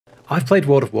I've played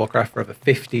World of Warcraft for over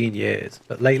 15 years,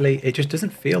 but lately it just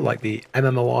doesn't feel like the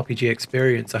MMORPG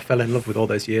experience I fell in love with all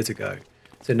those years ago.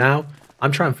 So now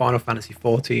I'm trying Final Fantasy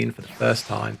XIV for the first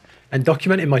time and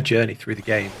documenting my journey through the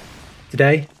game.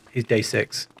 Today is day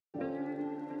 6.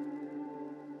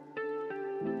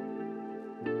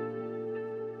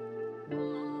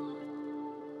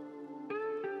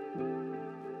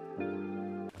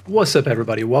 What's up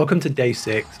everybody, welcome to day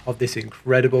 6 of this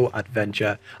incredible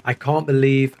adventure. I can't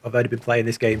believe I've only been playing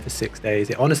this game for 6 days.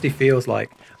 It honestly feels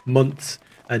like months,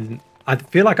 and I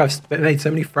feel like I've made so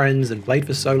many friends and played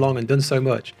for so long and done so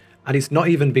much, and it's not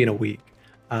even been a week.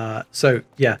 So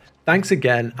yeah, thanks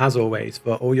again as always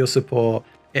for all your support.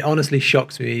 It honestly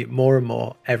shocks me more and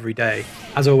more every day.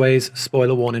 As always,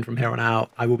 spoiler warning from here on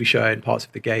out. I will be showing parts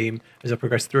of the game as I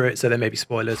progress through it, so there may be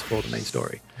spoilers for the main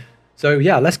story. So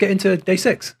yeah, let's get into day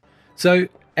 6. So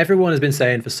everyone has been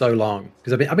saying for so long,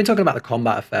 because I've been talking about the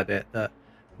combat a fair bit, that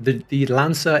the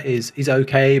Lancer is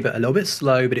okay, but a little bit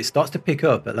slow, but it starts to pick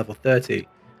up at level 30.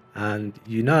 And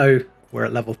you know, we're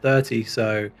at level 30,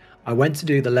 so I went to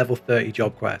do the level 30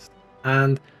 job quest.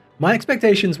 And my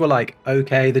expectations were like,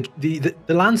 okay, the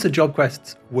Lancer job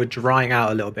quests were drying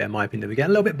out a little bit in my opinion. They were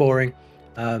getting a little bit boring.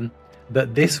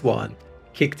 But this one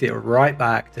kicked it right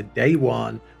back to day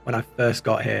 1 when I first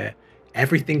got here.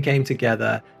 Everything came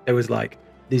together. There was like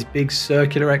this big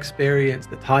circular experience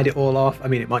that tied it all off. I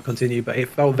mean, it might continue, but it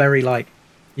felt very like,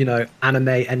 you know, anime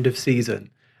end of season.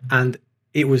 And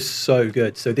it was so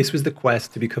good. So this was the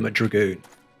quest to become a Dragoon.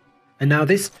 And now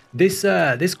this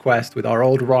quest with our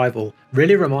old rival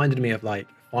really reminded me of like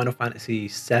Final Fantasy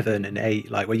 7 and 8,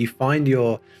 like where you find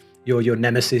your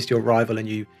nemesis, your rival, and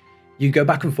you go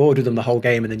back and forward with them the whole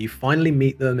game, and then you finally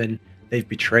meet them and they've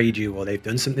betrayed you, or they've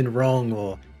done something wrong,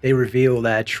 or they reveal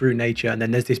their true nature, and then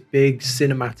there's this big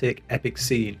cinematic epic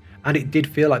scene. And it did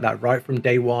feel like that right from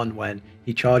day 1 when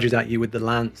he charges at you with the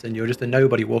lance and you're just a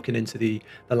nobody walking into the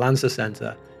Lancer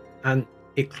Center. And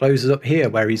it closes up here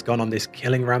where he's gone on this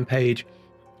killing rampage.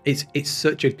 It's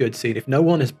such a good scene. If no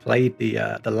one has played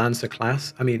the Lancer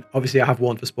class, I mean, obviously I have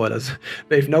warned for spoilers,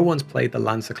 but if no one's played the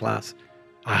Lancer class,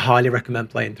 I highly recommend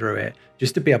playing through it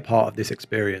just to be a part of this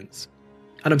experience.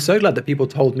 And I'm so glad that people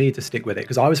told me to stick with it,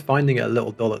 because I was finding it a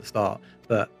little dull at the start,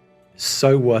 but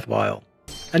so worthwhile.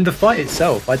 And the fight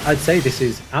itself, I'd say this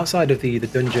is, outside of the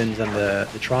dungeons and the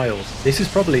trials, this is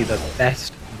probably the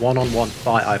best one-on-one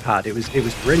fight I've had. It was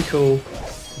really cool.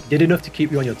 Did enough to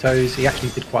keep you on your toes. He actually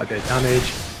did quite a bit of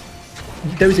damage.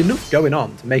 There was enough going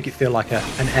on to make it feel like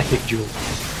an epic duel.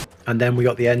 And then we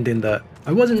got the ending that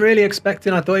I wasn't really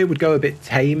expecting. I thought it would go a bit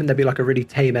tame and there'd be like a really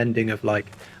tame ending of like,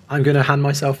 I'm going to hand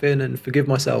myself in and forgive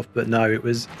myself. But no, it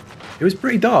was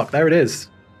pretty dark. There it is.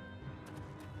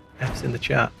 F's in the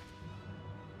chat.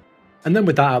 And then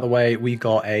with that out of the way, we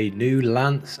got a new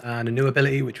lance and a new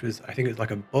ability, which was, I think it was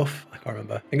like a buff. I can't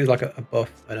remember. I think it was like a buff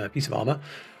and a piece of armor,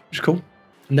 which is cool.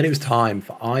 And then it was time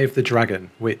for Eye of the Dragon,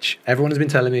 which everyone has been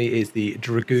telling me is the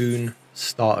Dragoon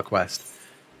starter quest.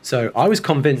 So I was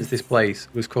convinced this place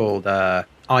was called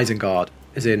Isengard,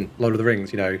 as in Lord of the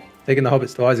Rings, you know, taking the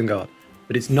hobbits to Isengard.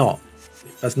 But it's not.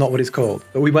 That's not what it's called.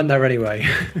 But we went there anyway.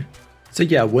 So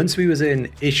yeah, once we was in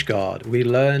Ishgard, we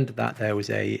learned that there was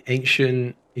a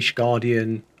ancient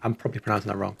Ishgardian, I'm probably pronouncing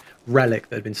that wrong, relic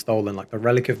that had been stolen, like the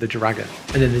relic of the dragon.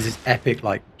 And then there's this epic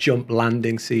like jump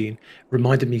landing scene.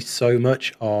 Reminded me so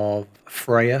much of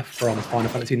Freya from Final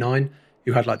Fantasy IX,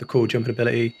 who had like the cool jumping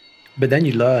ability. But then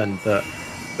you learn that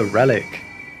the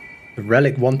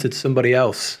relic wanted somebody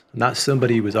else, and that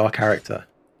somebody was our character.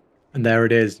 And there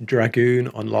it is, Dragoon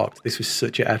unlocked. This was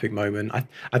such an epic moment.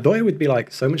 I thought it would be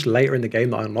like so much later in the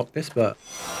game that I unlocked this, but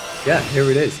yeah, here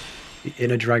it is. The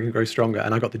inner dragon grows stronger,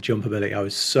 and I got the jump ability. I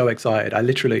was so excited. I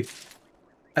literally,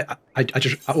 I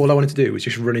just, all I wanted to do was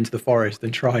just run into the forest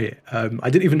and try it. I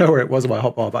didn't even know where it was on my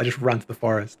hotbar, but I just ran to the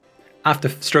forest. After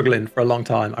struggling for a long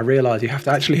time, I realized you have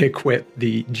to actually equip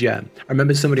the gem. I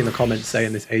remember somebody in the comments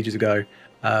saying this ages ago.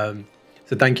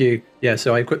 So thank you. Yeah,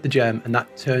 so I equipped the gem, and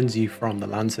that turns you from the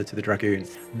Lancer to the Dragoon.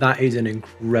 That is an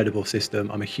incredible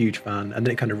system. I'm a huge fan. And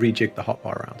then it kind of rejigged the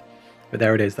hotbar around. But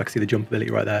there it is. I can see the jump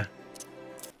ability right there.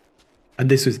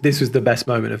 And this was the best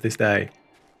moment of this day.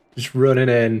 Just running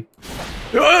in.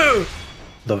 Oh!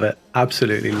 Love it.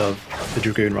 Absolutely love the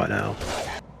Dragoon right now.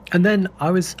 And then I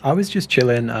was just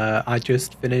chilling. I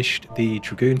just finished the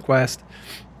Dragoon Quest,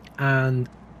 and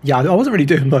yeah, I wasn't really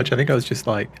doing much. I think I was just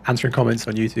like answering comments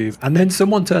on YouTube, and then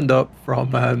someone turned up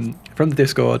from the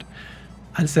Discord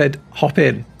and said, "Hop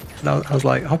in." And I was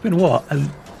like, "Hop in what?" And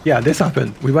yeah, this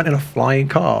happened. We went in a flying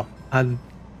car, and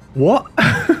what?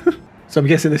 So I'm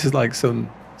guessing this is like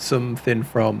something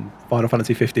from Final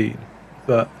Fantasy 15,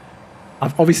 but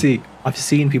I've obviously I've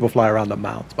seen people fly around on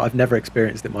mounts, but I've never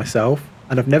experienced it myself,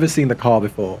 and I've never seen the car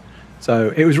before.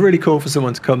 So it was really cool for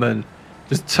someone to come and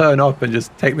just turn up and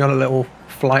just take me on a little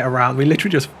flight around. We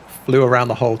literally just flew around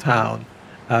the whole town.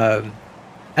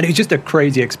 And it was just a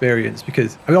crazy experience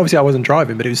because, I mean, obviously I wasn't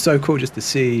driving, but it was so cool just to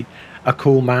see a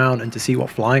cool mount and to see what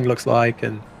flying looks like.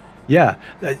 And yeah,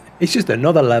 it's just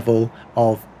another level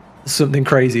of something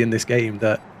crazy in this game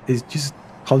that is just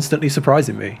constantly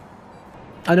surprising me.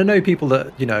 And I know people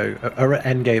that, you know, are at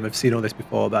endgame have seen all this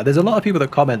before, but there's a lot of people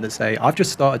that comment that say, I've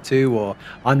just started too, or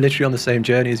I'm literally on the same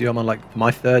journey as you. I'm on like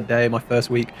my 3rd day, my 1st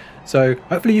week. So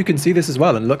hopefully you can see this as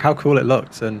well and look how cool it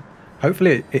looks. And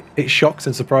hopefully it shocks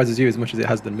and surprises you as much as it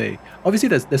has done me. Obviously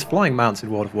there's flying mounts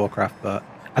in World of Warcraft, but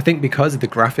I think because the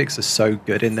graphics are so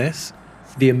good in this,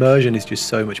 the immersion is just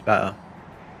so much better.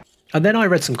 And then I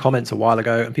read some comments a while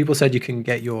ago and people said you can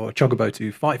get your chocobo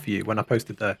to fight for you when I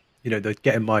posted the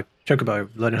getting my chocobo,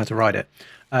 learning how to ride it.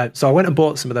 So I went and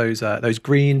bought some of those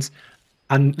greens,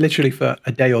 and literally for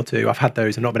a day or two I've had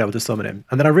those and not been able to summon him.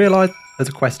 And then I realized there's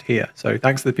a quest here. So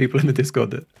thanks to the people in the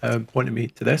Discord that pointed me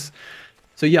to this.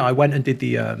 So yeah, I went and did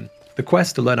the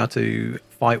quest to learn how to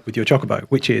fight with your chocobo,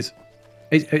 which is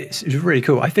it's really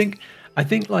cool. I think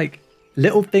like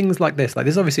little things like this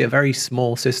is obviously a very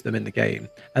small system in the game,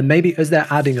 and maybe as they're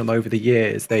adding them over the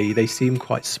years, they seem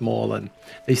quite small and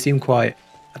they seem quite,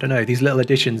 I don't know, these little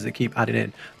additions that keep adding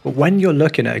in. But when you're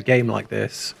looking at a game like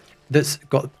this that's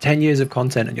got 10 years of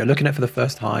content and you're looking at it for the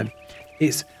first time,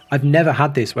 I've never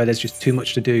had this where there's just too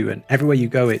much to do, and everywhere you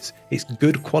go it's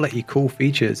good quality, cool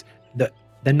features that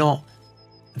they're not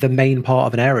the main part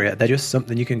of an area. They're just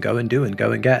something you can go and do and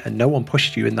go and get, and no one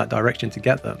pushed you in that direction to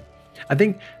get them. I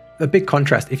think a big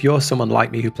contrast, if you're someone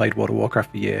like me who played World of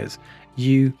Warcraft for years,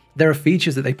 there are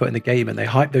features that they put in the game and they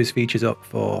hype those features up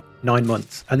for 9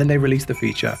 months, and then they release the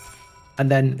feature, and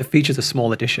then the feature's a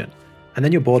small addition, and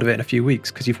then you're bored of it in a few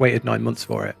weeks because you've waited 9 months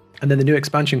for it, and then the new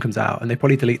expansion comes out and they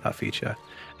probably delete that feature.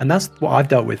 And that's what I've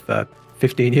dealt with for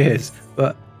 15 years.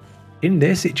 But in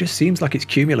this, it just seems like it's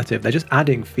cumulative. They're just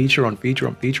adding feature on feature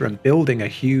on feature and building a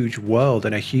huge world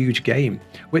and a huge game,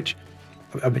 which,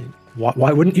 I mean,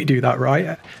 why wouldn't you do that,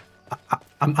 right?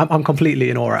 I'm completely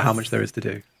in awe at how much there is to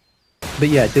do. But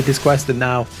yeah, did this quest, and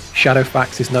now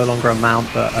Shadowfax is no longer a mount,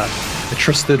 but a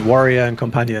trusted warrior and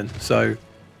companion. So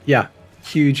yeah,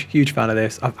 huge fan of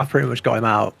this. I've pretty much got him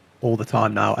out all the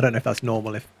time now. I don't know if that's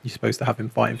normal, if you're supposed to have him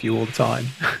fighting for you all the time.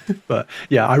 But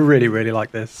yeah, I really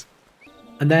like this.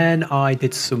 And then I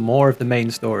did some more of the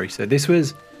main story. So this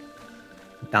was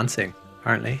dancing,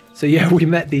 apparently. So yeah, we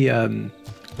met the,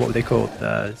 what were they called?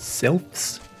 The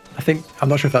sylphs? I think, I'm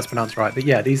not sure if that's pronounced right, but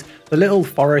yeah, the little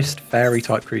forest fairy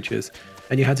type creatures.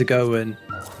 And you had to go and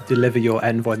deliver your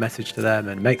envoy message to them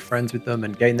and make friends with them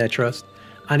and gain their trust.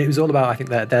 And it was all about, I think,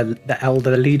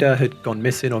 the leader had gone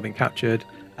missing or been captured.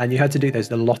 And you had to do,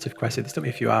 there's a lot of quests. It took me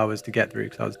a few hours to get through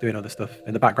because I was doing other stuff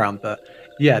in the background. But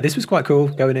yeah, this was quite cool,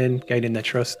 going in, gaining their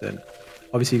trust. And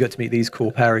obviously you got to meet these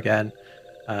cool pair again.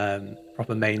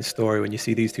 Proper main story when you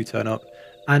see these two turn up.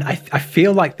 And I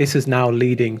feel like this is now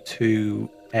leading to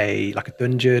a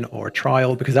dungeon or a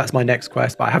trial, because that's my next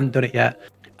quest, but I haven't done it yet.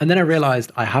 And then I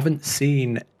realized I haven't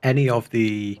seen any of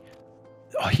the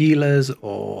healers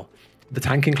or the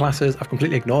tanking classes. I've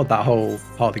completely ignored that whole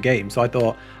part of the game. So I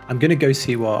thought, I'm going to go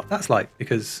see what that's like,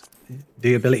 because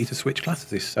the ability to switch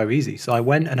classes is so easy. So I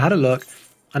went and had a look,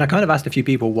 and I kind of asked a few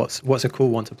people what's a cool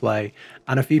one to play.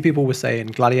 And a few people were saying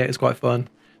Gladiator is quite fun.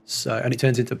 So, and it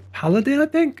turns into Paladin, I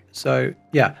think. So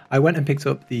yeah, I went and picked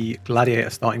up the Gladiator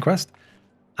starting quest.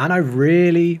 And I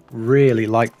really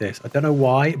like this. I don't know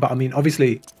why, but I mean,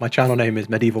 obviously my channel name is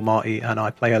Medieval Marty, and I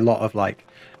play a lot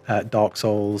of Dark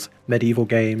Souls, medieval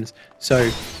games. So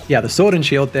yeah, the sword and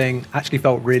shield thing actually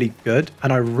felt really good,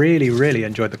 and I really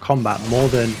enjoyed the combat more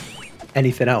than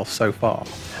anything else so far.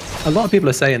 A lot of people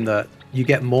are saying that you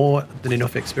get more than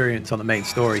enough experience on the main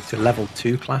story to level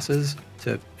 2 classes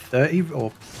to 30 or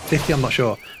 50, I'm not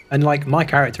sure. And my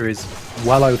character is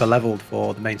well over leveled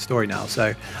for the main story now,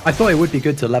 so I thought it would be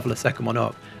good to level a second one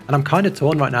up. And I'm kind of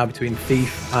torn right now between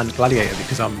Thief and Gladiator,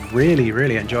 because I'm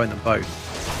really enjoying them both.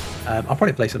 I'll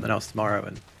probably play something else tomorrow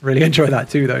and really enjoy that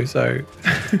too, though, so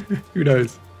who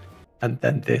knows. And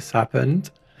then this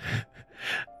happened.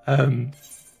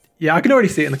 Yeah, I can already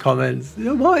see it in the comments.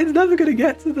 Martin's never going to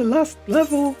get to the last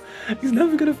level. He's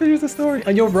never going to finish the story.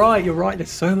 And you're right. There's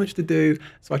so much to do.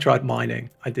 So I tried mining.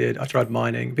 I tried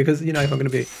mining because, if I'm going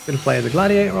to play as a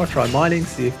gladiator, I'll try mining,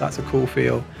 see if that's a cool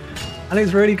feel. And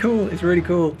it's really cool. It's really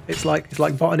cool. It's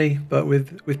like botany, but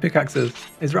with pickaxes.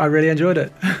 I really enjoyed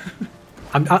it.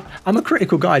 I'm a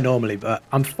critical guy normally, but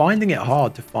I'm finding it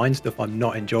hard to find stuff I'm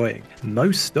not enjoying.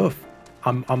 Most stuff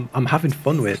I'm having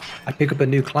fun with. I pick up a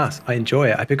new class, I enjoy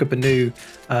it. I pick up a new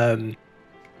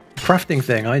crafting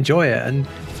thing, I enjoy it. And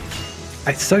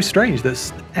it's so strange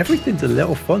that everything's a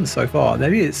little fun so far.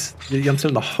 Maybe I'm still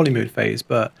in the honeymoon phase,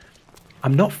 but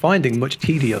I'm not finding much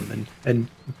tedium and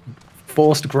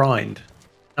forced grind.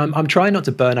 I'm trying not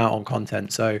to burn out on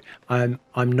content, so I'm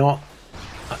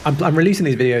releasing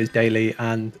these videos daily,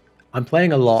 and I'm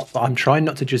playing a lot, but I'm trying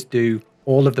not to just do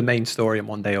all of the main story in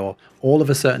one day or all of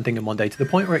a certain thing in one day to the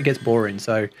point where it gets boring.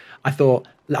 So I thought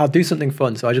I'll do something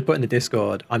fun. So I just put in the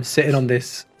Discord, I'm sitting on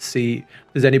this seat.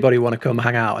 Does anybody want to come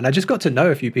hang out? And I just got to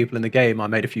know a few people in the game. I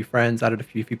made a few friends, added a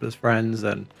few people as friends,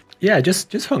 and yeah,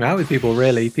 just hung out with people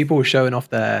really. People were showing off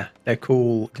their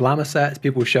cool glamour sets.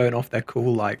 People were showing off their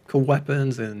cool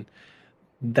weapons and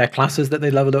their classes that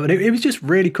they leveled up. And it was just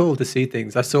really cool to see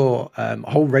things. I saw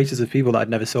whole races of people that I'd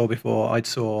never saw before. I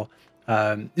saw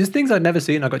just things I'd never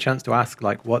seen. I got a chance to ask,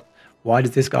 like, why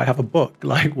does this guy have a book?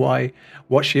 Like,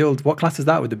 what shield, what class is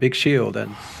that with the big shield?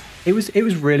 And it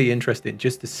was really interesting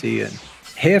just to see and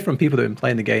hear from people that have been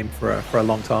playing the game for a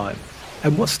long time.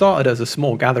 And what started as a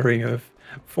small gathering of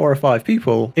 4 or 5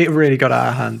 people, it really got out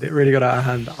of hand. It really got out of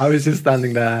hand. I was just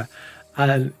standing there,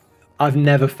 and I've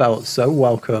never felt so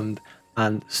welcomed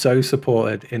and so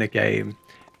supported in a game.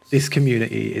 This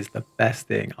community is the best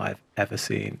thing I've ever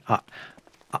seen.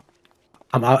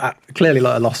 I'm clearly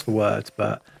at a loss for words,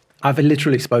 but I've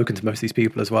literally spoken to most of these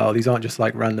people as well. These aren't just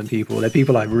like random people. They're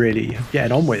people I really am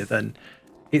getting on with, and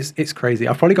it's crazy.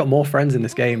 I've probably got more friends in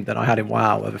this game than I had in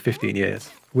WoW over 15 years,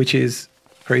 which is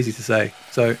crazy to say.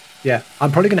 So yeah,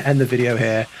 I'm probably going to end the video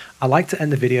here. I like to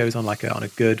end the videos on on a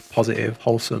good, positive,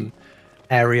 wholesome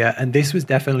area, and this was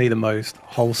definitely the most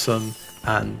wholesome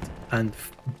and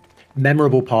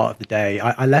memorable part of the day.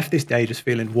 I left this day just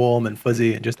feeling warm and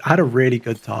fuzzy and just had a really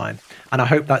good time, and I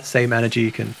hope that same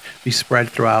energy can be spread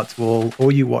throughout to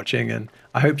all you watching, and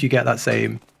I hope you get that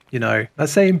same, that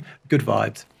same good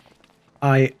vibes.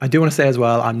 I do want to say as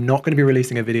well, I'm not going to be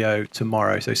releasing a video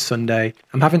tomorrow, so Sunday.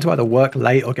 I'm having to either work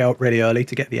late or get up really early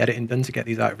to get the editing done to get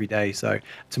these out every day. So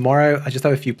tomorrow I just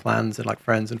have a few plans and like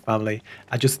friends and family.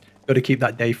 I just got to keep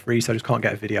that day free, so I just can't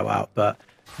get a video out. But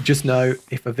just know,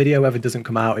 if a video ever doesn't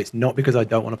come out, it's not because I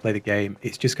don't want to play the game.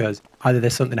 It's just because either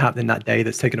there's something happening that day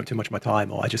that's taking up too much of my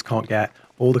time, or I just can't get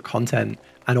all the content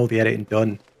and all the editing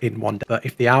done in one day. But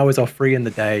if the hours are free in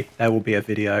the day, there will be a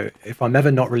video. If I'm ever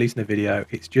not releasing a video,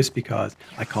 it's just because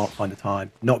I can't find the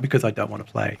time, not because I don't want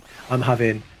to play.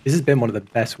 This has been one of the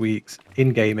best weeks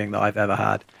in gaming that I've ever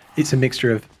had. It's a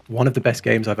mixture of one of the best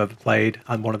games I've ever played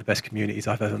and one of the best communities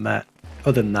I've ever met.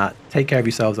 Other than that, take care of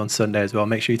yourselves on Sunday as well.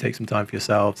 Make sure you take some time for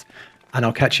yourselves, and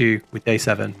I'll catch you with day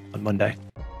 7 on Monday.